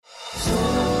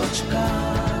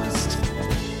Sochcast.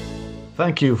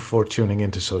 Thank you for tuning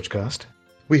into Sochcast.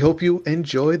 We hope you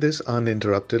enjoy this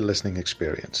uninterrupted listening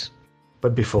experience.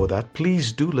 But before that,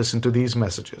 please do listen to these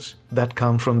messages that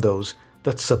come from those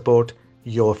that support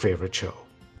your favorite show.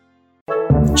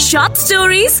 Short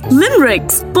stories,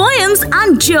 limericks, poems,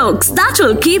 and jokes that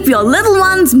will keep your little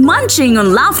ones munching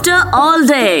on laughter all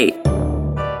day.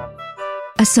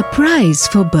 A surprise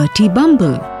for Bertie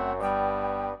Bumble.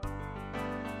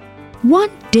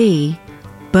 One day,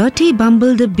 Bertie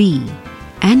Bumble the bee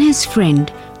and his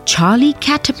friend Charlie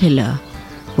Caterpillar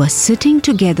were sitting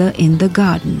together in the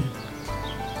garden.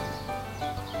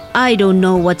 "I don't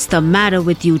know what's the matter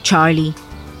with you, Charlie,"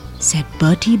 said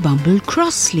Bertie Bumble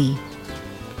crossly.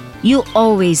 "You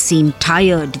always seem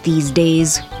tired these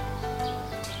days."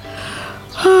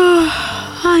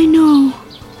 "I know,"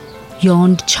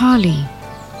 yawned Charlie.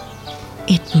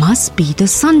 "It must be the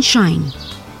sunshine."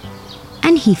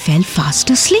 And he fell fast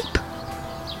asleep.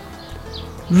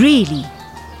 "Really?"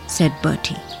 said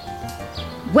Bertie.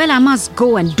 "Well, I must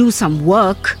go and do some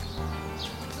work."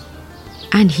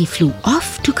 And he flew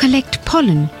off to collect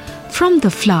pollen from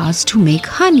the flowers to make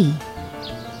honey.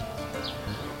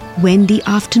 When the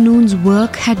afternoon's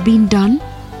work had been done,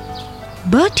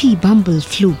 Bertie Bumble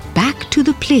flew back to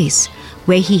the place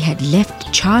where he had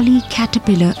left Charlie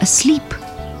Caterpillar asleep.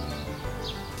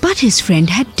 But his friend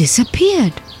had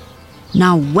disappeared.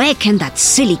 "Now where can that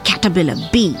silly caterpillar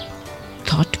be?"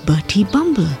 thought Bertie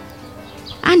Bumble,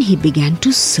 and he began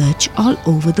to search all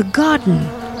over the garden.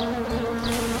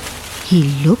 He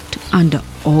looked under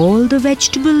all the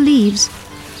vegetable leaves,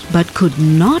 but could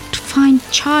not find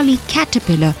Charlie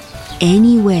Caterpillar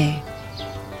anywhere.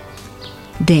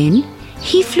 Then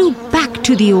he flew back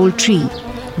to the old tree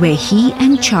where he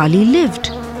and Charlie lived.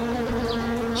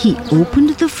 He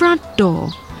opened the front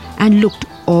door and looked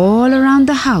all around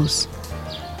the house,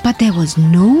 but there was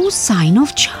no sign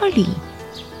of Charlie.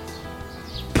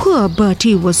 Poor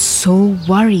Bertie was so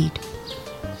worried,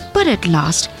 but at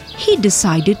last he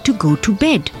decided to go to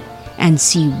bed and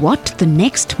see what the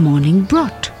next morning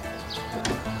brought.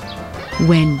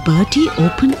 When Bertie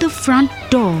opened the front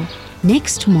door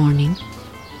next morning,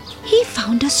 he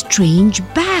found a strange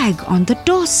bag on the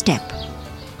doorstep.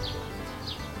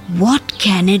 "What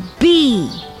can it be?"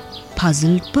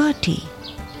 puzzled Bertie.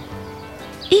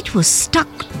 It was stuck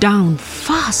down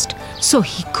fast, so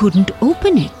he couldn't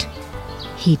open it.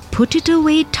 He put it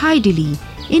away tidily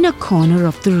in a corner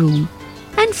of the room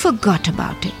and forgot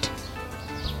about it.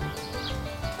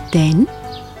 Then,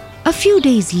 a few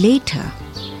days later,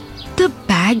 the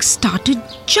bag started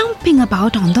jumping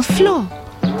about on the floor.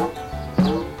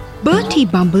 Bertie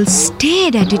Bumble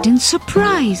stared at it in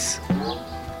surprise.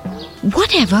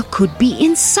 Whatever could be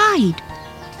inside?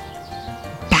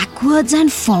 Backwards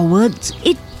and forwards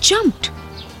it jumped,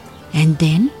 and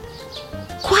then,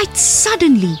 quite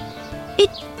suddenly, it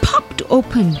popped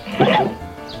open,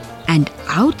 and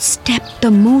out stepped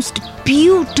the most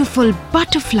beautiful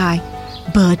butterfly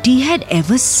Bertie had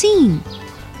ever seen.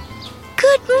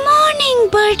 "Good morning,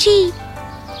 Bertie,"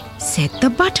 said the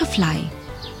butterfly.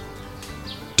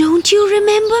 "Don't you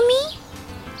remember me?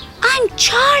 I'm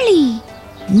Charlie."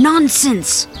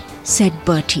 "Nonsense," said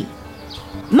Bertie.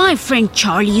 "My friend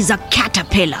Charlie is a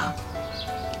caterpillar."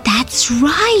 "That's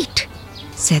right,"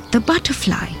 said the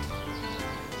butterfly.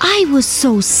 "I was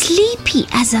so sleepy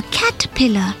as a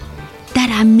caterpillar that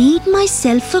I made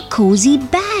myself a cozy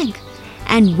bag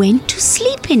and went to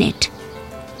sleep in it.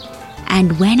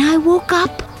 And when I woke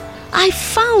up, I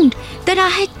found that I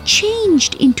had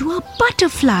changed into a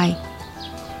butterfly.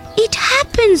 It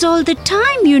happens all the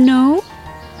time, you know."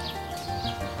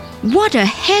 What a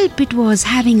help it was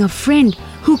having a friend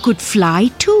who could fly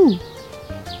too.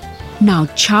 Now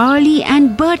Charlie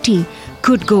and Bertie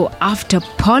could go after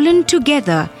pollen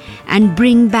together and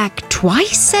bring back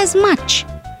twice as much.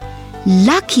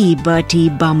 Lucky Bertie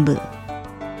Bumble.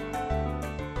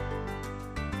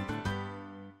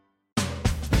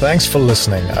 Thanks for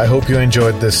listening. I hope you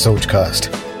enjoyed this Sochcast.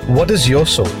 What is your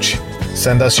Soch?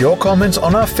 Send us your comments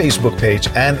on our Facebook page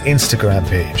and Instagram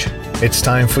page. It's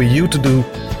time for you to do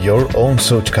your own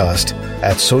Sochcast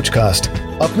at Sochcast.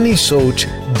 Apni Soch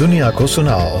Duniya ko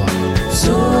sunao.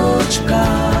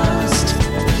 Sochcast.